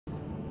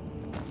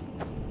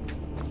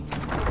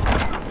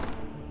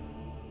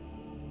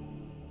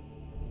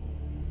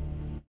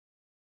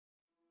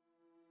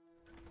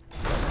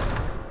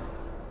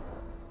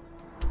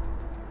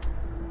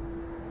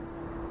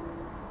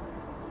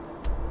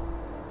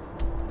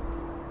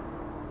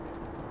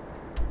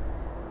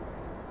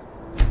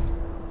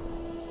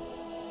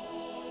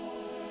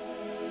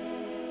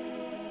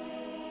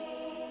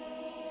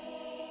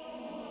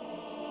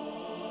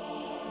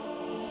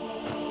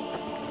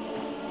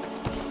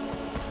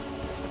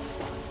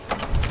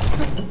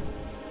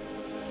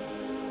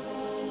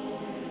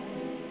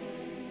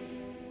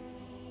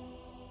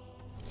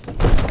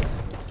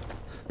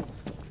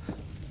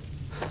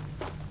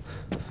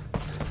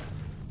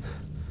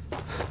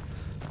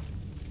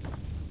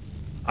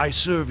I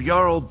serve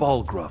Jarl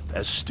Balgruuf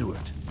as steward.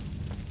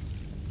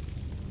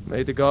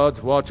 May the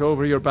gods watch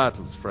over your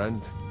battles,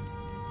 friend.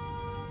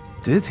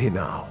 Did he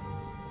now?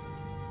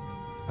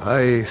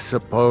 I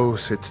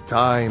suppose it's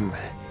time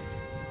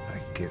I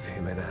give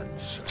him an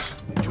answer.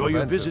 Enjoy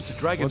your visit to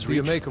Dragon's Reach.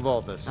 What do you make of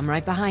all this? I'm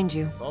right behind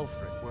you. If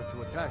Ulfric were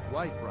to attack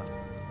Whiterun.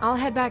 I'll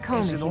head back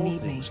home As if in you all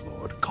need things, me.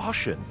 Lord,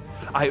 caution.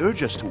 I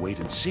urge us to wait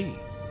and see.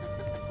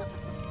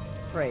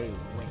 Pray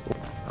wait.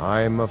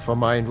 I'm of a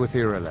mind with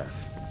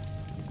Irileth.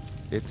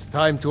 It's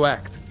time to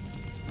act.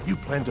 You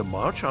plan to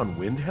march on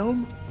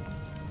Windhelm?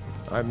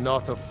 I'm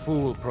not a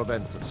fool,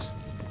 Proventus.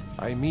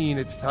 I mean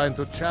it's time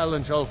to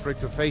challenge Ulfric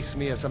to face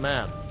me as a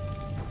man.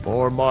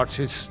 Or march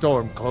his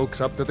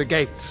stormcloaks up to the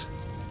gates.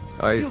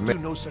 I've He'll do met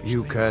no such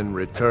you thing. can A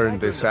return dagger in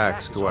this the back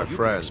axe is to all our you can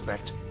friend.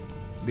 expect.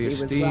 The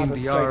was esteemed rather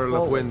Jarl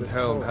of straightforward with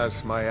Windhelm Torg.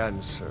 has my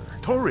answer.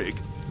 Torrig?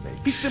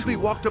 Make He simply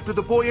sure. walked up to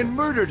the boy and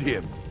murdered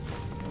him.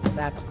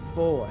 That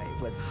boy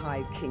was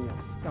High King of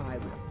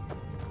Skyrim.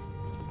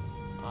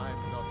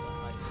 I'm not the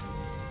high.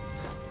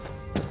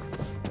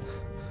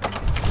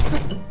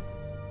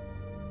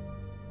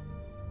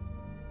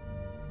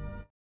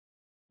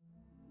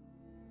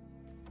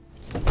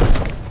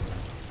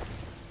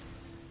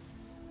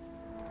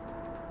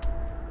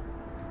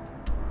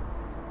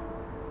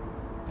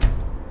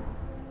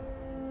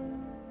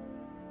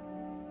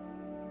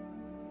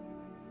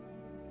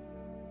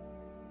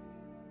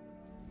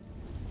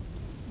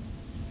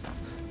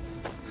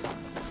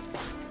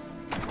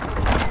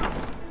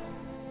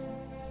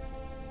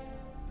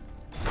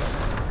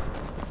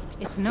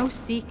 It's no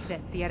secret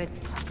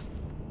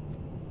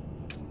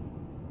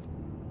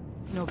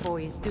no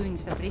boy is doing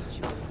some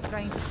ritual,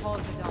 trying to call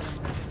the down.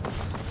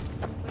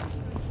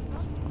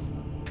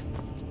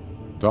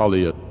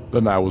 Talia,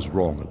 then I was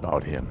wrong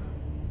about him.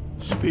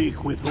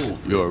 Speak with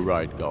Ulf. You're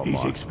right, He's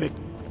Galmar.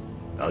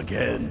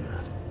 Again.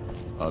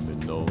 I'm in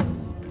no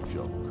mood to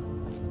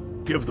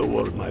joke. Give the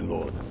word, my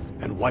lord,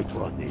 and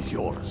Whiterun is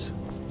yours.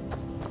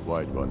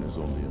 Whiterun is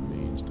only a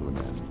means to an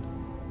end.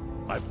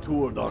 I've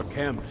toured our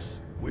camps.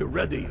 We're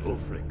ready,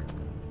 Ulfric.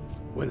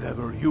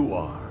 Whenever you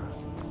are.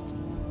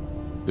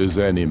 Is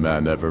any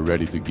man ever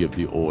ready to give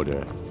the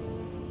order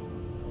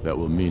that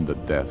will mean the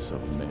deaths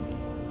of many?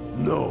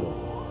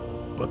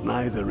 No, but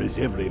neither is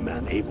every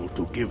man able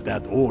to give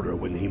that order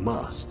when he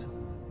must.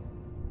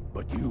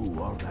 But you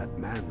are that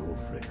man,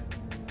 Ulfric.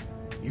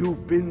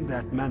 You've been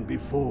that man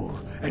before,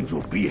 and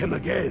you'll be him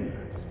again.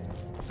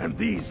 And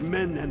these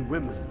men and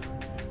women,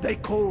 they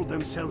call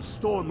themselves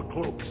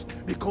Stormcloaks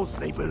because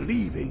they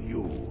believe in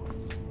you.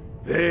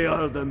 They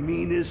are the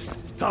meanest,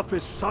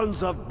 toughest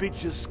sons of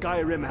bitches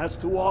Skyrim has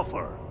to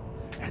offer.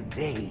 And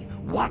they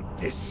want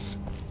this.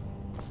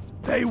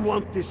 They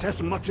want this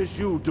as much as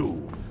you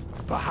do.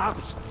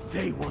 Perhaps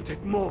they want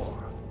it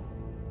more.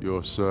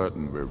 You're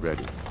certain we're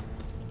ready?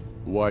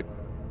 White...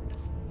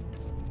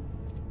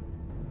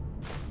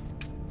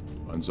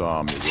 One's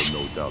army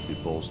will no doubt be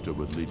bolstered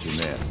with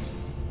legionnaires.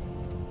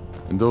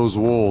 And those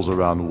walls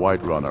around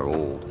Whiterun are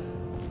old,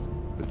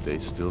 but they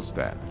still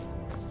stand.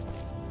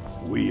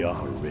 We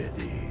are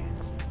ready.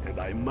 And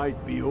I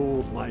might be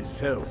old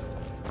myself,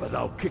 but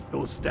I'll kick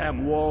those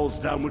damn walls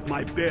down with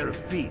my bare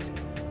feet.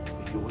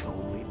 If you would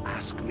only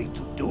ask me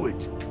to do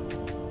it.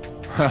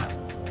 Ha!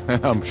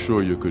 I'm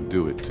sure you could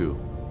do it too.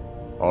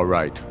 All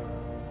right.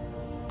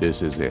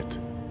 This is it.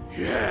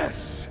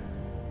 Yes!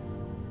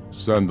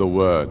 Send the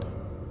word.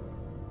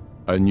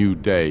 A new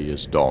day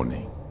is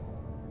dawning,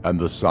 and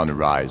the sun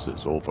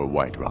rises over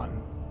Whiterun.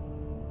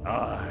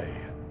 I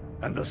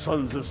and the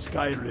sons of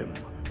Skyrim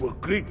will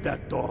greet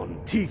that dawn,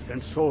 teeth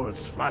and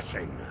swords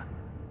flashing.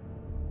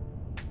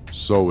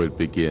 So it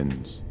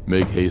begins.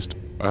 Make haste.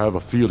 I have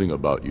a feeling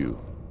about you.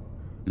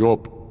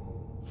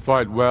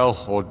 Fight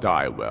well or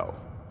die well.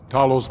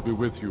 Talos be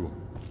with you.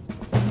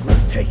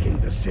 We're taking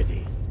the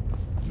city.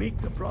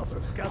 Meet the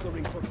brothers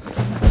gathering for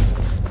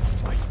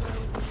Christmas. Fight well.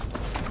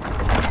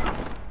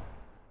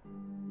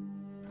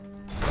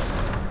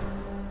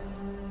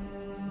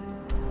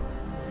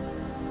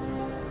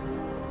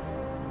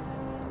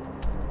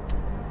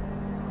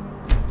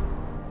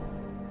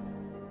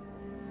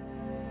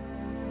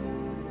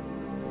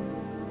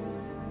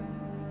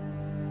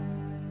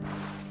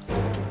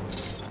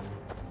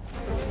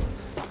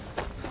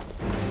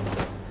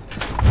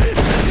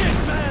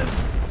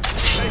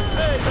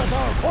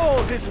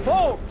 His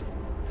fault!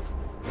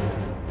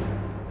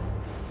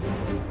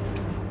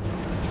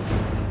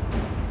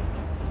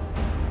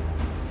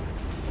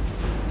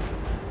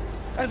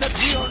 And that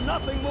we are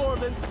nothing more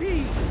than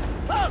thieves,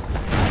 thugs,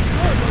 and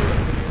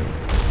murderers!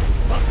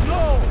 But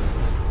no!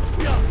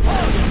 We are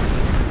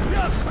fathers! We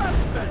are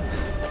craftsmen!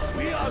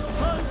 We are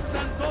sons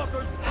and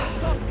daughters of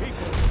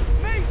shopkeepers,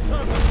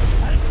 maidservants,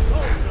 and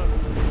soldiers!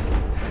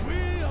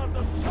 We are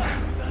the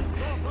sons and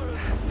daughters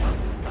of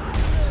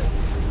Skyrim!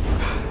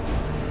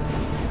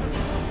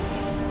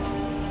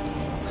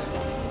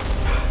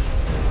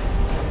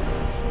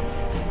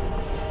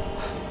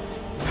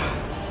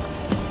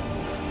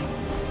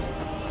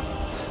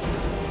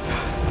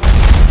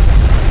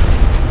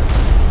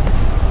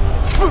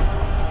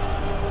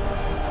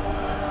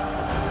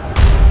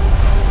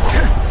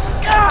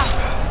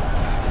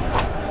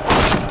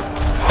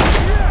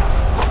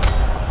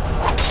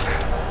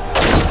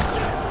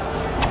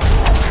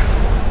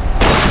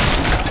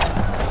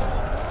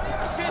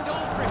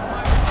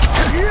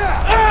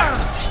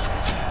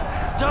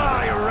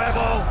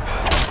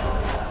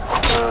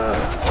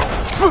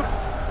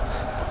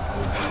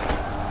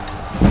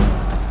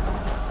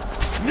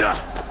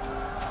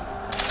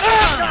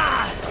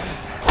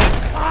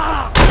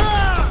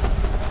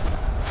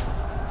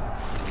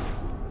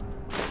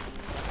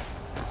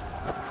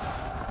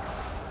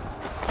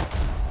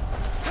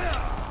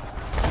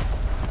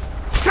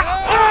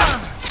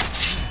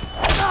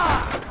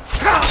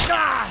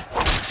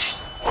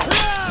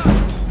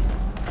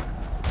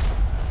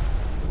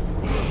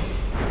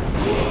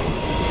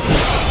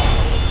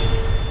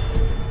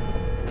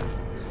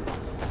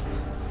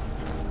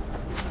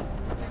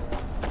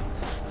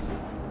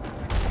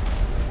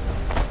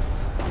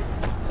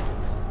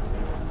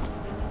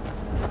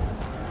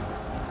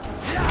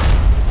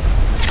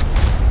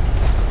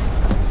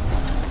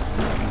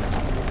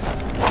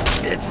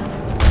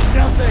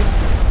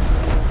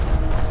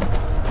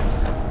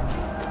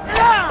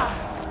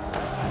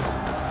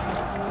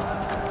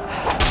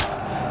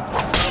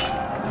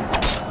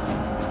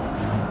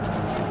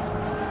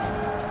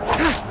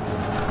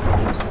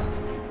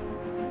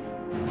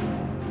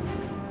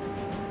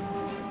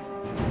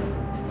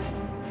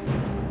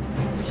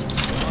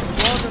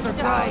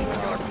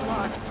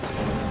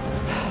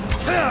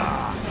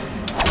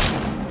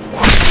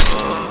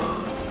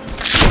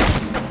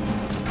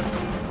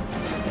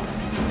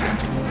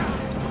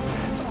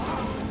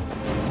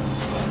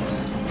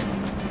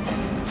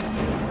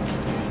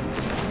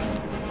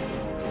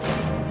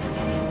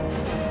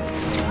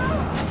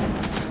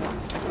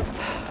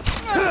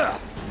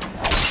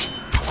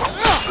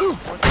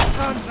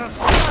 sons of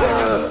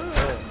Satan!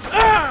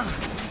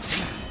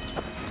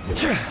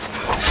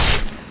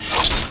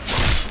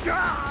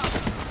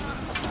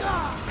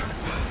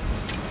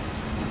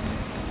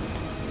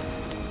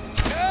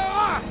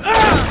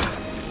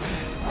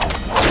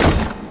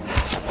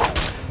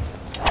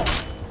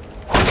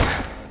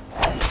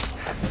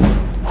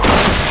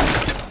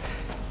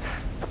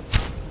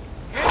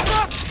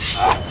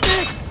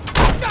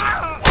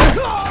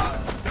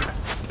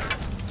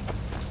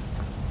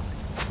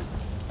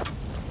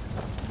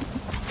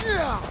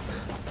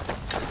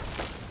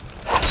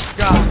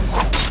 Gods!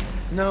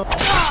 No.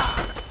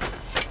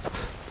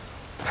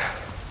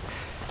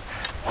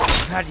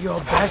 That your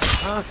best,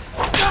 huh?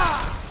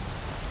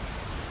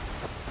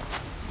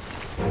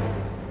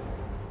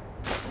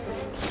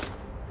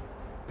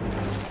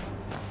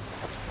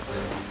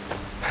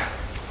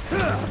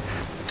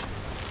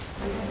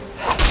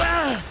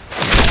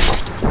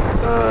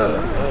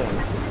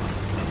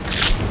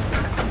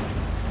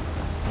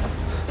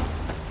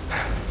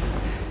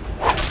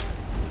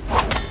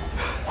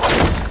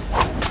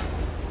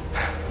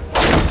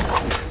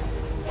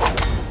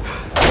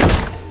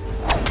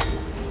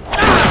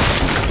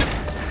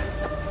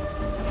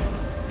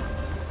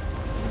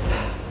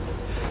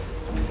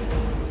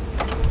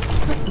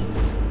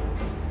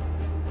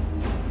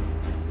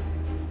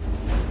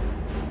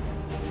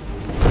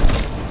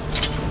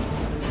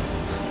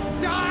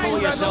 Call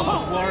yourself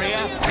a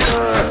warrior?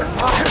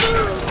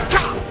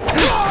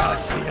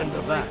 That's the end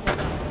of that.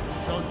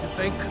 Don't you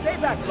think? Stay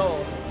back,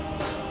 Lord.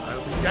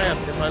 I'll be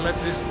damned if I let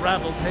this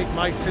rabble take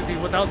my city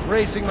without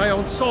raising my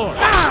own sword.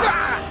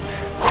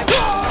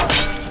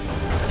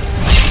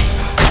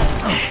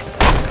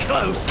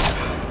 Close.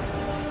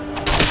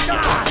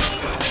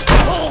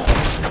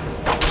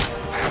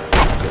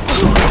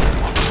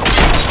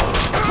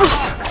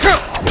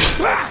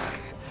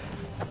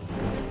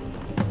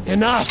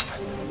 Enough!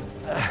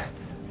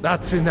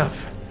 That's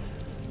enough.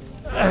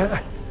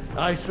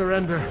 I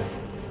surrender.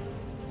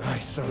 I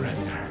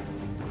surrender.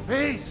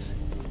 Peace!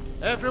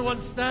 Everyone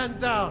stand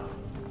down.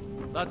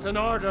 That's an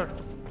order.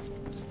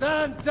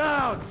 Stand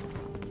down!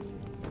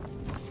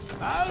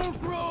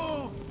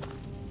 Algrove!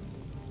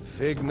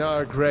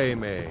 Fignar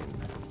Greymane.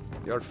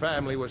 Your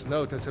family was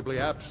noticeably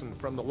absent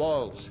from the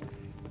walls.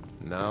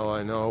 Now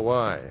I know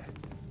why.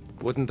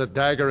 Wouldn't the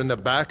dagger in the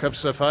back have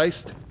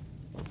sufficed?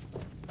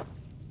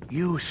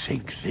 You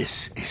think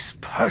this is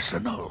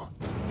personal?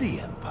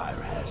 The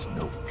Empire has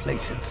no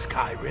place in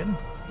Skyrim.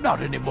 Not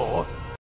anymore.